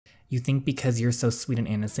You think because you're so sweet and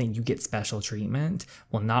innocent, you get special treatment?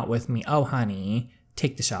 Well, not with me. Oh, honey,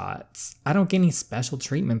 take the shots. I don't get any special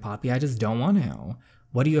treatment, Poppy. I just don't want to.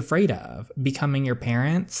 What are you afraid of? Becoming your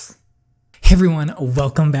parents? Hey everyone,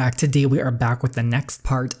 welcome back. Today we are back with the next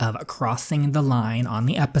part of Crossing the Line on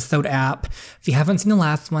the episode app. If you haven't seen the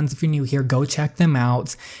last ones, if you're new here, go check them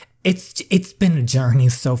out. It's been a journey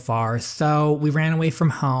so far. So we ran away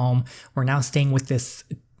from home. We're now staying with this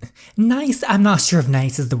nice, I'm not sure if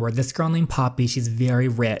nice is the word, this girl named Poppy. She's very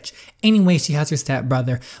rich. Anyway, she has her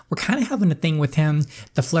stepbrother. We're kind of having a thing with him.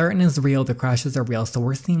 The flirting is real, the crushes are real, so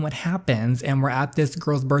we're seeing what happens, and we're at this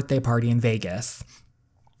girl's birthday party in Vegas.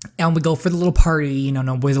 And we go for the little party, you know,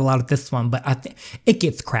 no boys allowed at this one, but I think it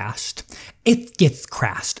gets crashed. It gets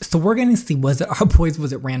crashed. So we're going to see, was it our boys,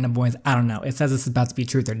 was it random boys? I don't know. It says this is about to be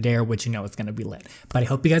truth or dare, which you know it's going to be lit. But I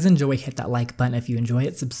hope you guys enjoy. Hit that like button if you enjoy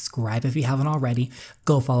it. Subscribe if you haven't already.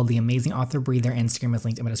 Go follow the amazing author Bree. Their Instagram is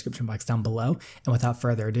linked in my description box down below. And without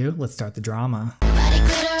further ado, let's start the drama.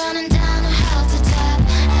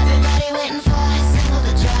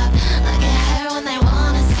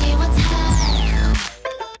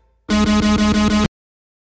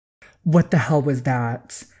 What the hell was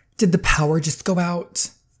that? Did the power just go out?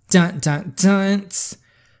 Dun dun dun.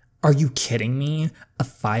 Are you kidding me? A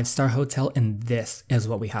 5-star hotel and this is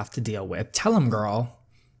what we have to deal with. Tell him, girl.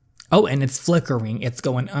 Oh, and it's flickering. It's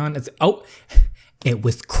going on. Oh, it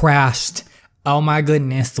was crashed. Oh my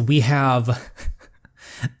goodness. We have...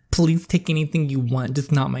 Please take anything you want,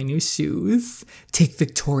 just not my new shoes. Take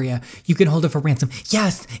Victoria. You can hold her for ransom.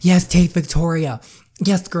 Yes, yes, take Victoria.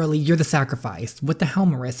 Yes, girlie, you're the sacrifice. What the hell,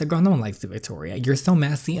 Marissa? Girl, no one likes you, Victoria. You're so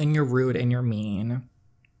messy and you're rude and you're mean.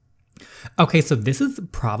 Okay, so this is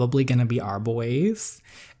probably gonna be our boys.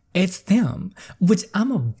 It's them, which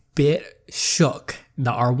I'm a bit shook.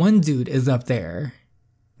 The R1 dude is up there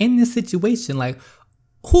in this situation. Like,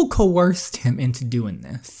 who coerced him into doing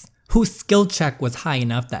this? Whose skill check was high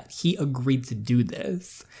enough that he agreed to do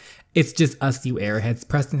this? It's just us, you airheads.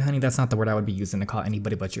 Preston, honey, that's not the word I would be using to call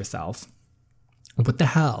anybody but yourself. What the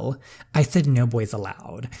hell? I said no boys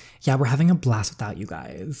allowed. Yeah, we're having a blast without you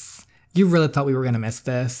guys. You really thought we were gonna miss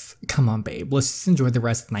this? Come on, babe. Let's just enjoy the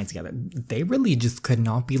rest of the night together. They really just could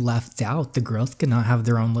not be left out. The girls could not have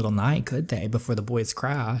their own little night, could they, before the boys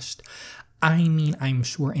crashed? I mean, I'm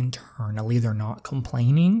sure internally they're not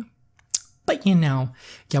complaining. But you know,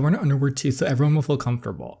 yeah, we're not underwear too, so everyone will feel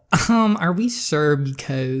comfortable. Are we sure?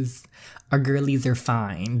 Because our girlies are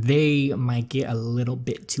fine. They might get a little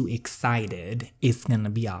bit too excited. It's gonna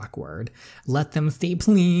be awkward. Let them stay,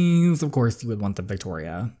 please. Of course, you would want the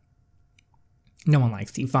Victoria. No one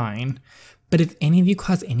likes you, fine. But if any of you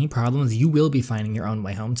cause any problems, you will be finding your own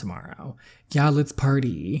way home tomorrow. Yeah, let's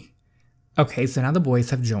party. Okay, so now the boys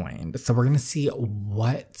have joined, so we're gonna see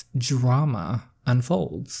what drama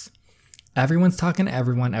unfolds. Everyone's talking to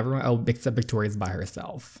everyone, oh, except Victoria's by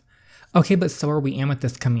herself. Okay, but so are we.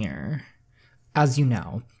 Amethyst, come here. As you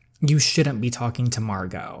know, you shouldn't be talking to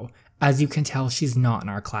Margot. As you can tell, she's not in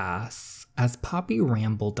our class. As Poppy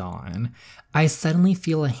rambled on, I suddenly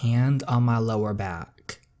feel a hand on my lower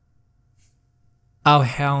back. Oh,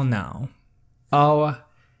 hell no. Oh,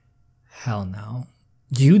 hell no.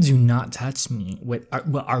 You do not touch me with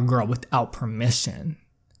our girl without permission.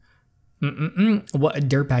 What a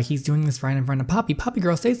dirtbag. He's doing this right in front of Poppy. Poppy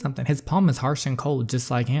girl, say something. His palm is harsh and cold,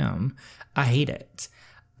 just like him. I hate it.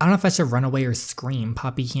 I don't know if I should run away or scream.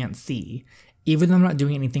 Poppy can't see. Even though I'm not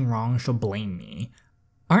doing anything wrong, she'll blame me.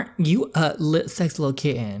 Aren't you a lit sex little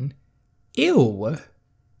kitten? Ew.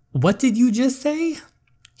 What did you just say?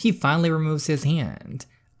 He finally removes his hand.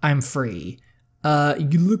 I'm free.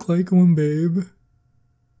 You look like one, babe.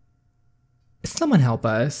 Someone help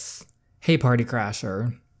us. Hey, party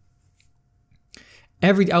crasher.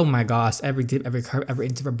 Oh my gosh, every dip, every curve, every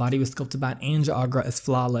inch of her body was sculpted by an angel. Our girl is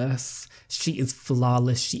flawless. She is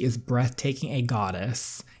flawless. She is breathtaking, a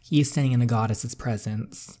goddess. He is standing in a goddess's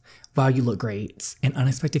presence. Wow, you look great. An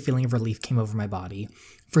unexpected feeling of relief came over my body.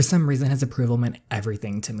 For some reason, his approval meant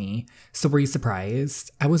everything to me. So were you surprised?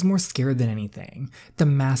 I was more scared than anything. The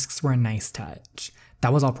masks were a nice touch.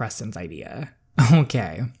 That was all Preston's idea.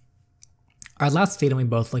 Okay. Our last fade and we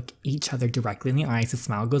both look each other directly in the eyes. His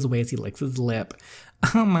smile goes away as he licks his lip.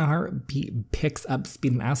 My heartbeat picks up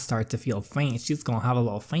speed and I start to feel faint. She's gonna have a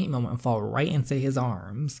little faint moment and fall right into his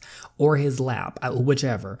arms or his lap,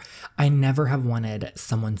 whichever. I never have wanted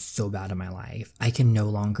someone so bad in my life. I can no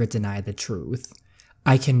longer deny the truth.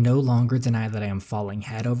 I can no longer deny that I am falling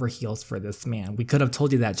head over heels for this man. We could have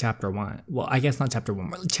told you that chapter 1. Well, I guess not chapter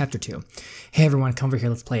 1, chapter 2. Hey everyone, come over here,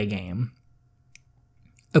 let's play a game.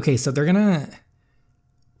 Okay, so they're gonna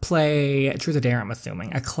Play Truth or Dare, I'm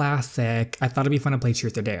assuming. A classic. I thought it'd be fun to play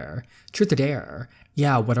Truth or Dare. Truth or Dare.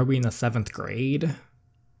 Yeah, what are we in the 7th grade?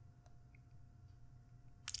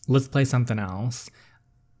 Let's play something else.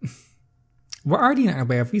 We're already in our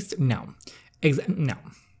way. If we no. No.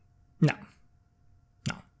 No.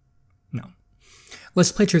 No. No.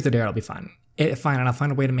 Let's play Truth or Dare. It'll be fun. Fine, and I'll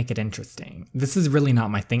find a way to make it interesting. This is really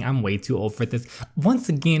not my thing. I'm way too old for this. Once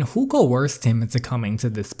again, who coerced him into coming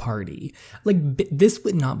to this party? Like, this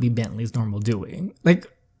would not be Bentley's normal doing. Like,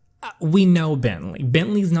 we know Bentley.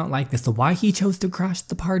 Bentley's not like this. So why he chose to crash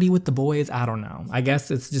the party with the boys, I don't know. I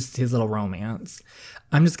guess it's just his little romance.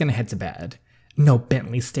 I'm just gonna head to bed. No,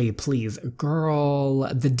 Bentley, stay, please.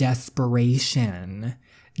 Girl, the desperation.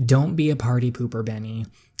 Don't be a party pooper, Benny.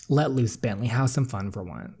 Let loose, Bentley. Have some fun for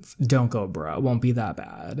once. Don't go, bro. It won't be that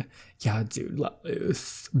bad. Yeah, dude, let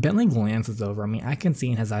loose. Bentley glances over at me. I can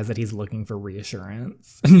see in his eyes that he's looking for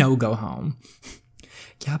reassurance. No, go home.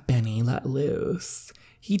 Yeah, Benny, let loose.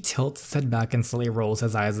 He tilts his head back and slowly rolls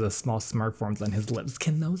his eyes as a small smirk forms on his lips.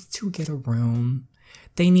 Can those two get a room?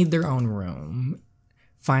 They need their own room.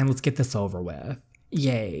 Fine, let's get this over with.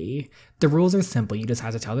 Yay. The rules are simple. You just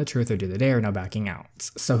have to tell the truth or do the dare, no backing out.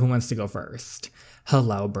 So who wants to go first?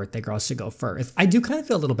 Hello, birthday girl should go first. I do kind of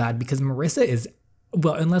feel a little bad because Marissa is,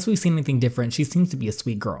 well, unless we've seen anything different, she seems to be a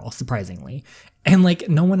sweet girl, surprisingly. And like,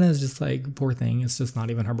 no one is just like, poor thing, it's just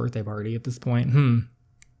not even her birthday party at this point.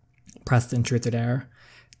 Preston, truth or dare?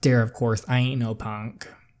 Dare, of course. I ain't no punk.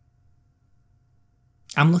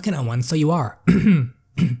 I'm looking at one, so you are.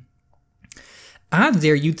 I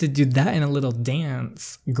dare you to do that in a little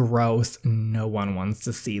dance. Gross. No one wants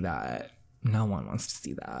to see that. No one wants to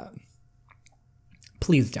see that.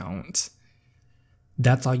 Please don't.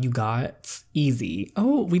 That's all you got? Easy.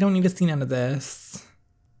 Oh, we don't need to see none of this.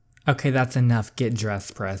 Okay, that's enough. Get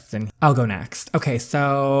dressed, Preston. I'll go next. Okay,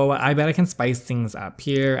 so I bet I can spice things up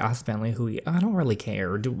here. Ask Bentley who I don't really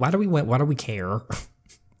care. Why do we care?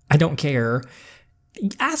 I don't care.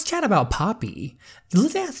 Ask Chad about Poppy.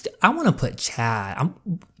 Let's ask. I want to put Chad.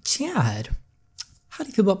 Chad, how do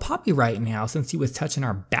you feel about Poppy right now since he was touching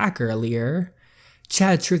our back earlier?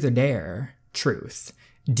 Chad, truth or dare? Truth.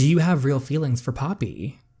 Do you have real feelings for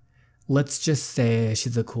Poppy? Let's just say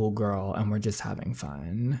she's a cool girl and we're just having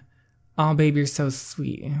fun. Oh, babe, you're so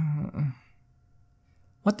sweet.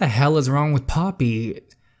 What the hell is wrong with Poppy?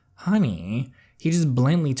 Honey, he just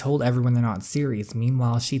blatantly told everyone they're not serious.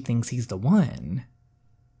 Meanwhile, she thinks he's the one.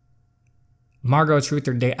 Margot, truth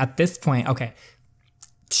or dare? At this point, okay.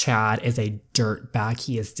 Chad is a dirtbag.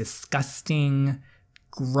 He is disgusting,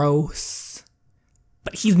 gross.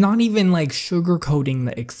 But he's not even like sugarcoating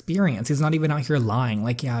the experience. He's not even out here lying.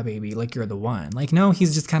 Like, yeah, baby, like you're the one. Like, no,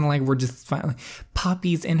 he's just kind of like, we're just fine. Like,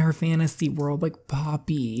 Poppy's in her fantasy world. Like,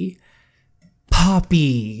 Poppy.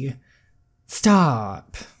 Poppy.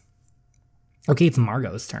 Stop. Okay, it's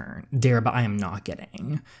Margot's turn. Dare, but I am not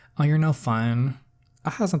getting. Oh, you're no fun. I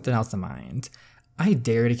have something else in mind. I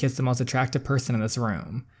dare to kiss the most attractive person in this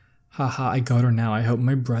room. Haha, I got her now. I hope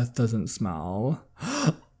my breath doesn't smell.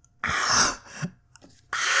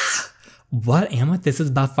 What, Amethyst is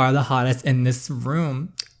by far the hottest in this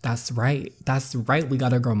room. That's right. That's right. We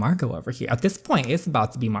got our girl Margot over here. At this point, it's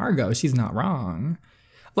about to be Margot. She's not wrong.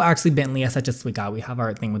 Well, actually, Bentley is such a sweet guy. We have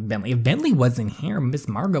our thing with Bentley. If Bentley wasn't here, Miss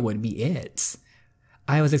Margot would be it.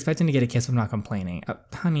 I was expecting to get a kiss, but I'm not complaining.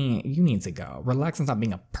 Honey, you need to go. Relax and stop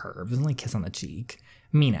being a perv. There's only a kiss on the cheek.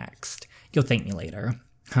 Me next. You'll thank me later.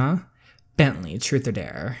 Huh? Bentley, truth or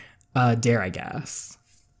dare? Dare, I guess.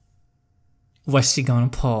 What's she gonna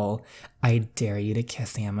pull? I dare you to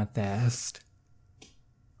kiss Amethyst.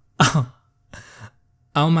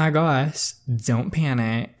 Oh my gosh. Don't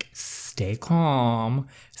panic. Stay calm.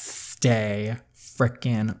 Stay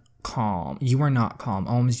frickin' calm. You are not calm.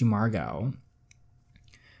 Ohms you, Margot.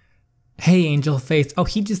 Hey, angel face. Oh,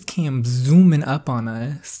 he just came zooming up on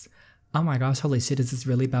us. Oh my gosh, holy shit, is this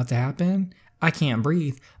really about to happen? I can't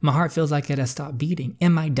breathe. My heart feels like it has stopped beating.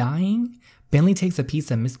 Am I dying? Bentley takes a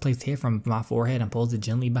piece of misplaced hair from my forehead and pulls it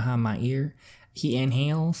gently behind my ear. He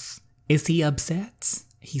inhales. Is he upset?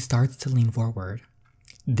 He starts to lean forward.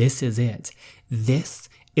 This is it. This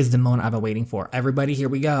is the moment I've been waiting for. Everybody, here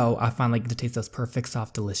we go. I finally get to taste those perfect,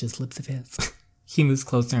 soft, delicious lips of his. He moves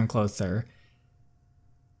closer and closer.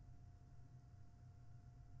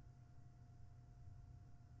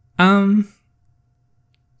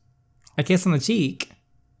 A kiss on the cheek.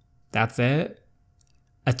 That's it.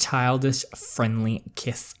 A childish, friendly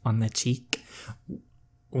kiss on the cheek.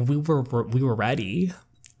 We were ready.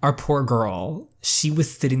 Our poor girl, she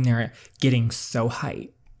was sitting there getting so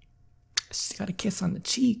hyped. She got a kiss on the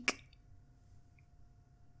cheek.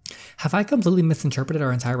 Have I completely misinterpreted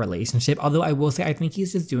our entire relationship? Although I will say, I think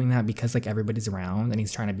he's just doing that because like everybody's around and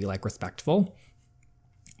he's trying to be like respectful.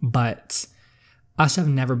 But I should have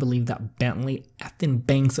never believed that Bentley effing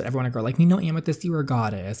Banks would ever want to go like me. No, Amethyst, you were a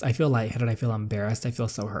goddess. I feel lightheaded. I feel embarrassed. I feel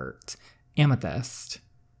so hurt. Amethyst.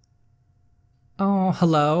 Oh,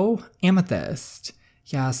 hello? Amethyst.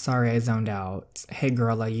 Yeah, sorry, I zoned out. Hey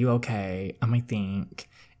girl, are you okay? I think.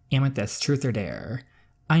 Amethyst, truth or dare?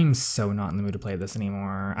 I am so not in the mood to play this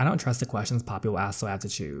anymore. I don't trust the questions Poppy will ask, so I have to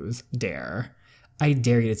choose. Dare. I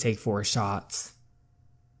dare you to take 4 shots.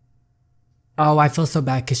 Oh, I feel so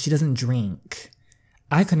bad because she doesn't drink.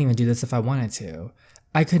 I couldn't even do this if I wanted to.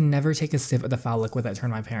 I could never take a sip of the foul liquid that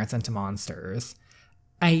turned my parents into monsters.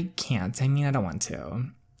 I can't. I mean, I don't want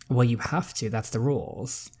to. Well, you have to. That's the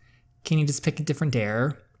rules. Can you just pick a different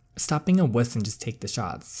dare? Stop being a wuss and just take the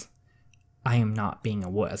shots. I am not being a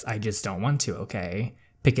wuss. I just don't want to, okay?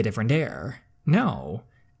 Pick a different dare. No.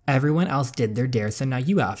 Everyone else did their dare, so now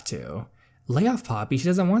you have to. Lay off Poppy. She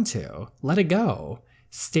doesn't want to. Let it go.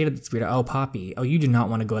 State of the spirit. Oh, Poppy. Oh, you do not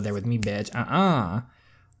want to go there with me, bitch.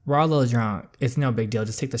 We're all a little drunk. It's no big deal.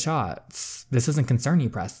 Just take the shots. This doesn't concern you,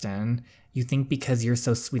 Preston. You think because you're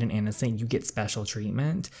so sweet and innocent, you get special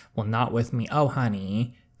treatment? Well, not with me. Oh,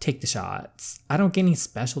 honey. Take the shots. I don't get any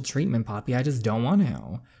special treatment, Poppy. I just don't want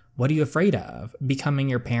to. What are you afraid of? Becoming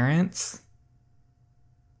your parents?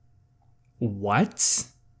 What?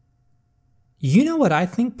 You know what I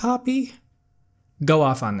think, Poppy? Go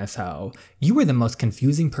off on this hoe. You are the most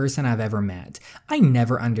confusing person I've ever met. I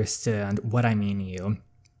never understood what I mean to you.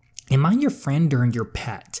 Am I your friend or your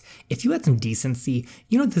pet? If you had some decency,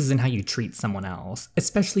 you know this isn't how you treat someone else,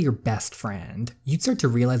 especially your best friend. You'd start to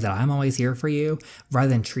realize that I'm always here for you, rather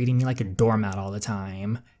than treating me like a doormat all the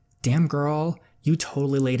time. Damn girl, you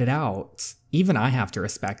totally laid it out. Even I have to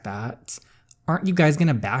respect that. Aren't you guys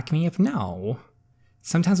gonna back me if no?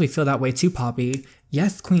 Sometimes we feel that way too, Poppy.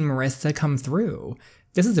 Yes, Queen Marissa, come through.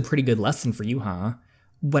 This is a pretty good lesson for you, huh?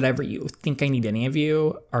 Whatever you think I need any of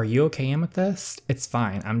you. Are you okay, Amethyst? It's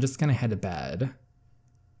fine. I'm just gonna head to bed.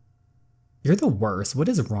 You're the worst. What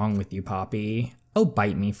is wrong with you, Poppy? Oh,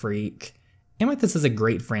 bite me, freak. Amethyst is a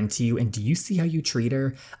great friend to you, and do you see how you treat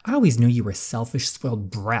her? I always knew you were a selfish,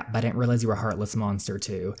 spoiled brat, but I didn't realize you were a heartless monster,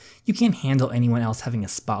 too. You can't handle anyone else having a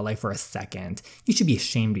spotlight for a second. You should be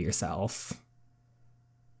ashamed of yourself.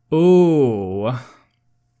 Ooh.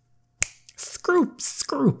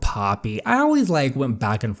 Screw Poppy. I always went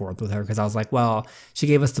back and forth with her because I was like, well, she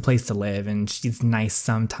gave us the place to live and she's nice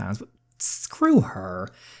sometimes, but screw her.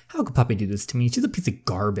 How could Poppy do this to me? She's a piece of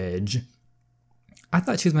garbage. I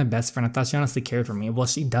thought she was my best friend. I thought she honestly cared for me. Well,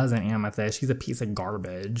 she doesn't, Amethyst. She's a piece of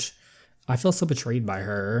garbage. I feel so betrayed by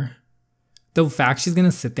her. The fact she's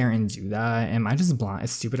gonna sit there and do that, am I just blind?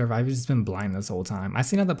 It's stupid, or I've just been blind this whole time. I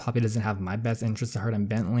see now that Poppy doesn't have my best interest at heart in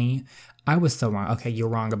Bentley. I was so wrong. Okay, you're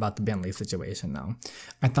wrong about the Bentley situation, though.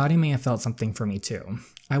 I thought he may have felt something for me, too.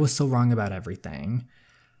 I was so wrong about everything.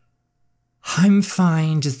 I'm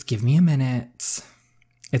fine. Just give me a minute.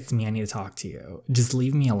 It's me. I need to talk to you. Just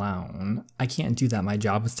leave me alone. I can't do that. My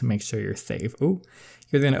job is to make sure you're safe. Ooh,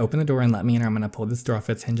 you're gonna open the door and let me in, or I'm gonna pull this door off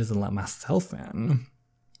its hinges and let myself in.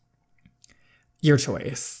 Your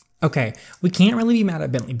choice. Okay, we can't really be mad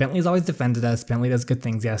at Bentley. Bentley's always defended us. Bentley does good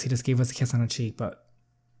things. Yes, he just gave us a kiss on the cheek, but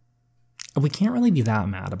we can't really be that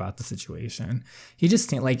mad about the situation. He just,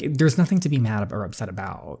 there's nothing to be mad or upset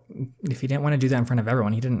about. If he didn't want to do that in front of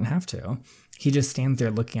everyone, he didn't have to. He just stands there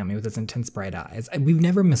looking at me with his intense bright eyes. We've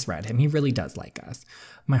never misread him. He really does like us.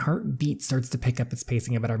 My heartbeat starts to pick up its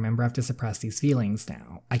pacing, but I remember I have to suppress these feelings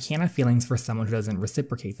now. I can't have feelings for someone who doesn't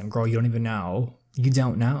reciprocate them. Girl, you don't even know. You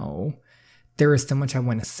don't know. There is so much I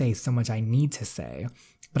want to say, so much I need to say,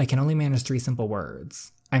 but I can only manage 3 simple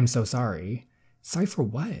words. I'm so sorry. Sorry for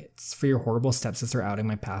what? For your horrible stepsister outing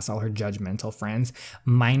my past, all her judgmental friends,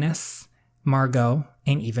 minus Margot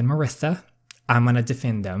and even Marissa. I'm gonna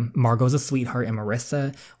defend them. Margot's a sweetheart, and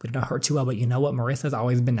Marissa, we don't know her too well, but you know what? Marissa's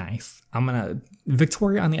always been nice.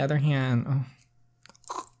 Victoria, on the other hand,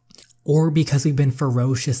 or because we've been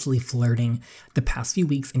ferociously flirting the past few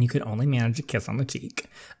weeks and you could only manage a kiss on the cheek.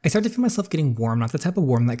 I start to feel myself getting warm, not the type of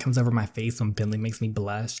warm that comes over my face when Bentley makes me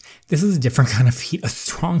blush. This is a different kind of heat, a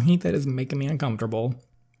strong heat that is making me uncomfortable.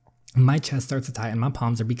 My chest starts to tighten, my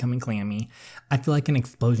palms are becoming clammy. I feel like an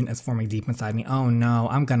explosion is forming deep inside me. Oh no,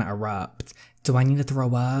 I'm gonna erupt. Do I need to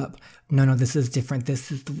throw up? No, this is different.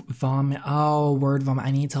 This is the vomit. Oh, word vomit.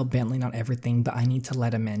 I need to tell Bentley not everything, but I need to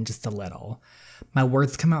let him in just a little. My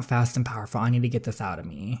words come out fast and powerful. I need to get this out of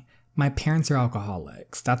me. My parents are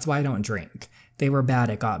alcoholics. That's why I don't drink. They were bad.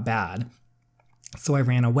 It got bad. So I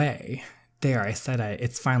ran away. There, I said it.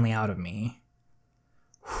 It's finally out of me.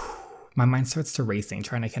 My mind starts to racing,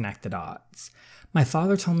 trying to connect the dots. My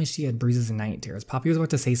father told me she had bruises and night terrors. Poppy was about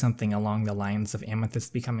to say something along the lines of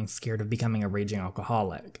Amethyst becoming scared of becoming a raging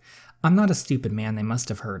alcoholic. I'm not a stupid man, they must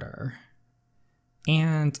have heard her.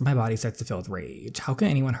 And my body starts to fill with rage. How can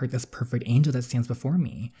anyone hurt this perfect angel that stands before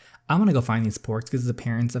me? I want to go find these porks because the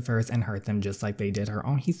parents of hers and hurt them just like they did her.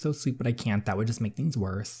 Oh, he's so sweet, but I can't. That would just make things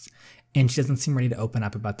worse. And she doesn't seem ready to open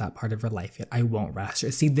up about that part of her life yet. I won't rush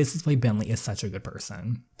her. See, this is why Bentley is such a good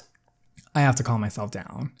person. I have to calm myself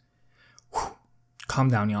down. Whew. Calm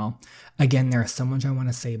down, y'all. Again, there is so much I want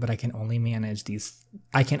to say, but I can only manage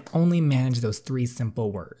those 3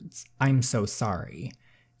 simple words. I'm so sorry.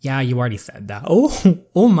 Yeah, you already said that.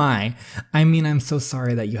 Oh my. I mean, I'm so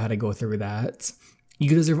sorry that you had to go through that. You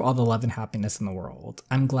deserve all the love and happiness in the world.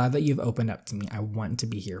 I'm glad that you've opened up to me. I want to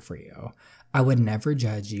be here for you. I would never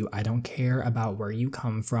judge you. I don't care about where you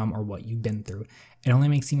come from or what you've been through. It only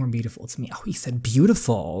makes you more beautiful to me. Oh, he said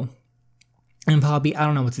beautiful. And Poppy, I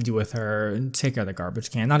don't know what to do with her. Take her to the garbage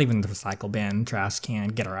can. Not even the recycle bin, trash can.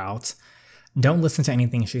 Get her out. Don't listen to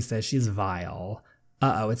anything she says. She's vile.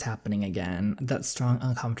 Uh-oh, it's happening again. That strong,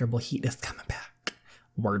 uncomfortable heat is coming back.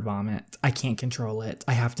 Word vomit. I can't control it.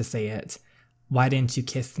 I have to say it. Why didn't you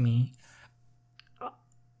kiss me?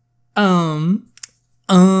 I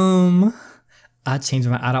changed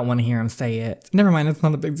my mind. I don't want to hear him say it. Never mind, it's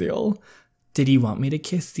not a big deal. Did he want me to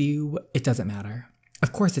kiss you? It doesn't matter.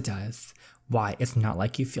 Of course it does. Why? It's not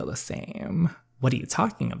like you feel the same. What are you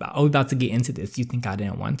talking about? Oh, about to get into this. You think I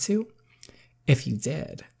didn't want to? If you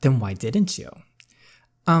did, then why didn't you?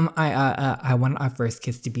 I wanted our first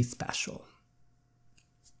kiss to be special.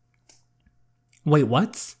 Wait,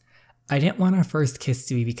 what? I didn't want our first kiss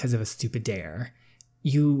to be because of a stupid dare.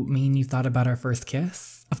 You mean you thought about our first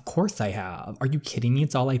kiss? Of course I have. Are you kidding me?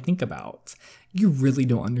 It's all I think about. You really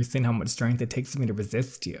don't understand how much strength it takes for me to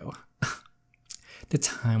resist you. The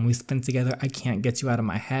time we spent together, I can't get you out of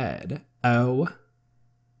my head. Oh.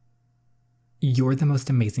 You're the most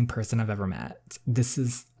amazing person I've ever met. This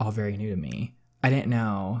is all very new to me. I didn't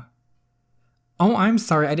know. Oh, I'm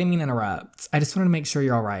sorry. I didn't mean to interrupt. I just wanted to make sure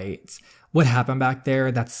you're all right. What happened back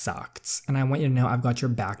there, that sucked. And I want you to know I've got your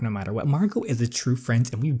back no matter what. Margot is a true friend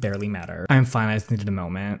and we barely met her. I'm fine. I just needed a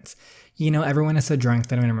moment. You know, everyone is so drunk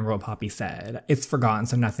that I don't remember what Poppy said. It's forgotten,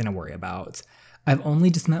 so nothing to worry about. I've only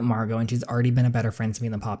just met Margot and she's already been a better friend to me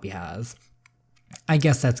than Poppy has. I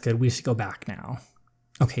guess that's good. We should go back now.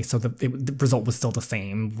 Okay, so the result was still the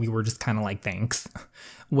same. We were just kind of like, thanks.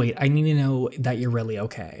 Wait, I need to know that you're really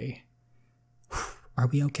okay. Are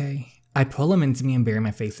we okay? I pull him into me and bury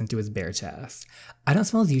my face into his bare chest. I don't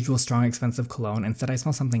smell his usual strong, expensive cologne. Instead, I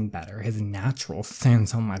smell something better. His natural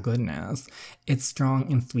scent, oh my goodness. It's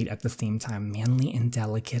strong and sweet at the same time, manly and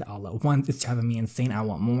delicate all at once. It's driving me insane. I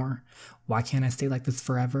want more. Why can't I stay like this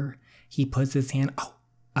forever? He puts his hand, oh,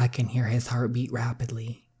 I can hear his heartbeat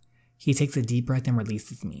rapidly. He takes a deep breath and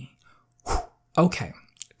releases me. Whew. Okay,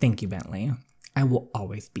 thank you, Bentley. I will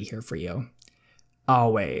always be here for you.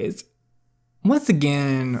 Always. Once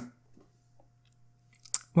again,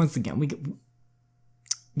 this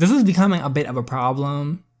is becoming a bit of a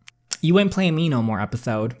problem. You ain't playing me no more,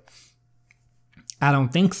 episode. I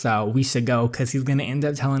don't think so. We should go because he's going to end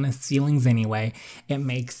up telling us feelings anyway. It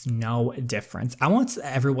makes no difference. I want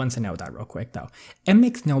everyone to know that real quick, though. It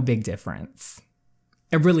makes no big difference.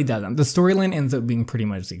 It really doesn't. The storyline ends up being pretty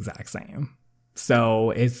much the exact same.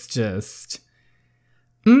 So it's just...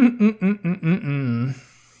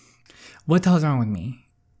 What the hell's wrong with me?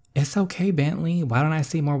 It's okay, Bentley. Why don't I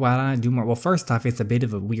say more? Why don't I do more? Well, first off, it's a bit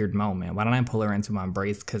of a weird moment. Why don't I pull her into my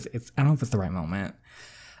embrace? Because I don't know if it's the right moment.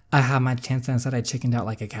 I had my chance and instead I chickened out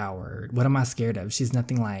like a coward. What am I scared of? She's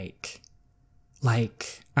nothing like,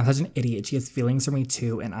 I'm such an idiot. She has feelings for me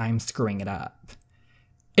too, and I'm screwing it up.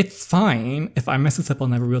 It's fine. If I mess this up, I'll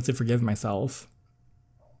never be able to forgive myself.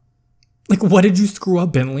 Like, what did you screw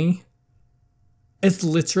up, Bentley? It's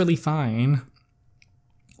literally fine.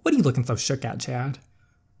 What are you looking so shook at, Chad?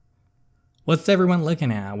 What's everyone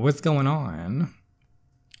looking at? What's going on?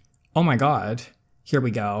 Oh my god. Here we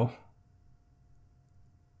go.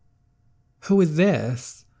 Who is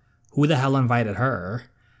this? Who the hell invited her?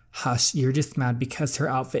 Hush, you're just mad because her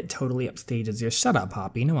outfit totally upstages yours. Shut up,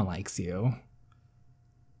 Poppy. No one likes you.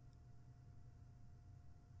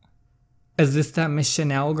 Is this that Miss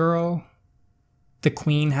Chanel girl? The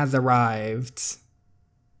queen has arrived.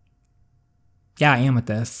 Yeah,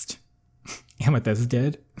 Amethyst. Amethyst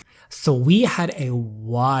did. So we had a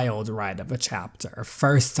wild ride of a chapter.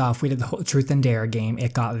 First off, we did the whole truth and dare game.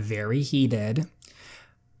 It got very heated.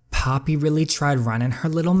 Poppy really tried running her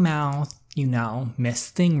little mouth. You know, Miss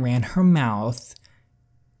Thing ran her mouth.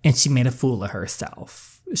 And she made a fool of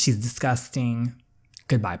herself. She's disgusting.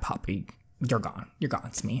 Goodbye, Poppy. You're gone. You're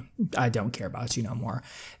gone to me. I don't care about you no more.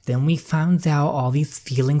 Then we found out all these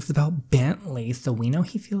feelings about Bentley, so we know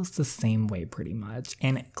he feels the same way pretty much.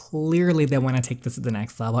 And clearly they want to take this to the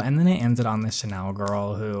next level. And then it ended on the Chanel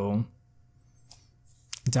girl who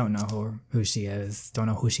don't know who she is, don't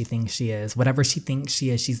know who she thinks she is. Whatever she thinks she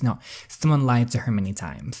is, she's not. Someone lied to her many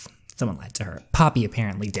times. Someone lied to her. Poppy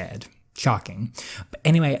apparently did. Shocking. But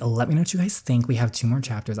anyway, let me know what you guys think. We have 2 more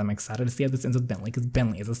chapters. I'm excited to see how this ends with Bentley because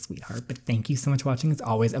Bentley is a sweetheart. But thank you so much for watching as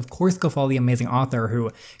always. Of course, go follow the amazing author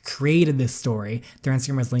who created this story. Their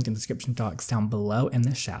Instagram is linked in the description box down below and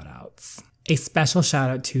the shout outs. A special shout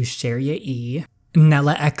out to Sharia E,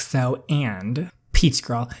 Nella XO, and Peach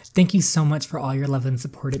Girl. Thank you so much for all your love and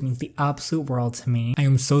support. It means the absolute world to me. I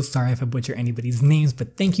am so sorry if I butcher anybody's names,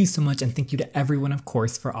 but thank you so much, and thank you to everyone, of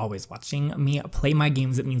course, for always watching me play my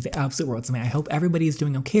games. It means the absolute world to me. I hope everybody is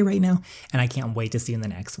doing okay right now, and I can't wait to see you in the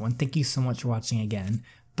next one. Thank you so much for watching again.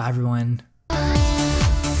 Bye, everyone.